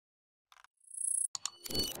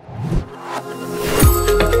How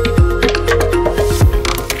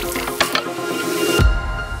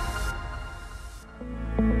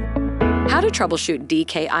to troubleshoot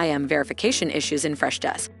DKIM verification issues in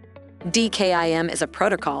Freshdesk. DKIM is a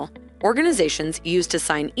protocol organizations use to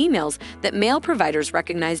sign emails that mail providers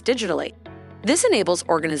recognize digitally. This enables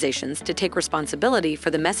organizations to take responsibility for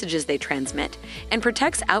the messages they transmit and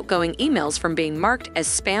protects outgoing emails from being marked as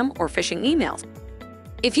spam or phishing emails.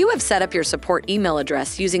 If you have set up your support email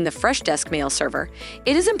address using the Freshdesk mail server,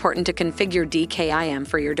 it is important to configure DKIM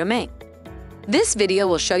for your domain. This video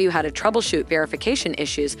will show you how to troubleshoot verification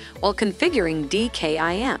issues while configuring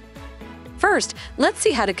DKIM. First, let's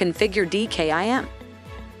see how to configure DKIM.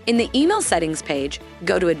 In the Email Settings page,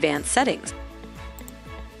 go to Advanced Settings.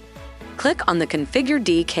 Click on the Configure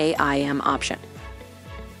DKIM option.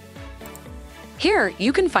 Here,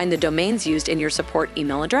 you can find the domains used in your support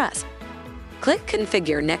email address. Click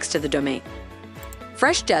Configure next to the domain.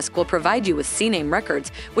 Freshdesk will provide you with CNAME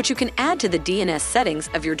records, which you can add to the DNS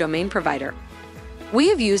settings of your domain provider. We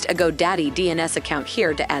have used a GoDaddy DNS account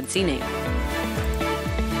here to add CNAME.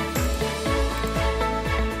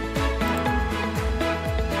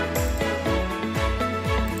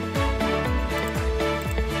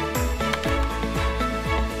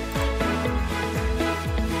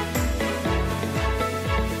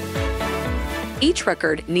 Each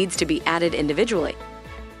record needs to be added individually.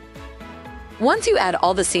 Once you add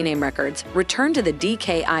all the CNAME records, return to the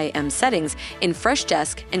DKIM settings in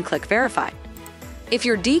Freshdesk and click Verify. If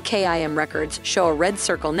your DKIM records show a red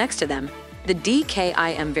circle next to them, the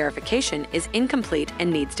DKIM verification is incomplete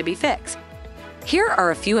and needs to be fixed. Here are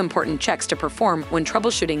a few important checks to perform when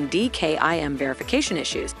troubleshooting DKIM verification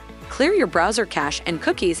issues. Clear your browser cache and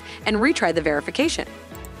cookies and retry the verification.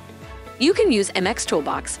 You can use MX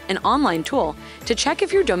Toolbox, an online tool, to check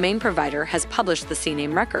if your domain provider has published the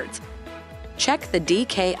CNAME records. Check the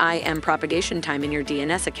DKIM propagation time in your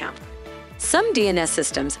DNS account. Some DNS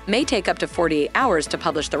systems may take up to 48 hours to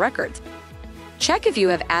publish the records. Check if you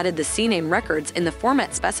have added the CNAME records in the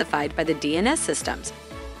format specified by the DNS systems.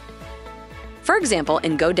 For example,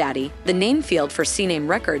 in GoDaddy, the name field for CNAME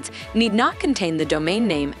records need not contain the domain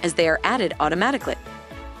name as they are added automatically.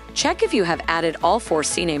 Check if you have added all 4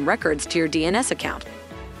 CNAME records to your DNS account.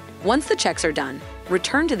 Once the checks are done,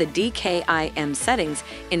 return to the DKIM settings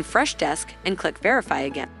in Freshdesk and click Verify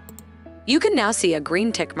again. You can now see a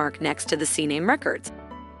green tick mark next to the CNAME records.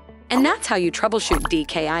 And that's how you troubleshoot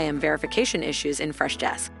DKIM verification issues in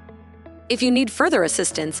Freshdesk. If you need further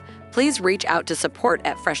assistance, please reach out to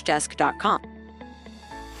support@freshdesk.com.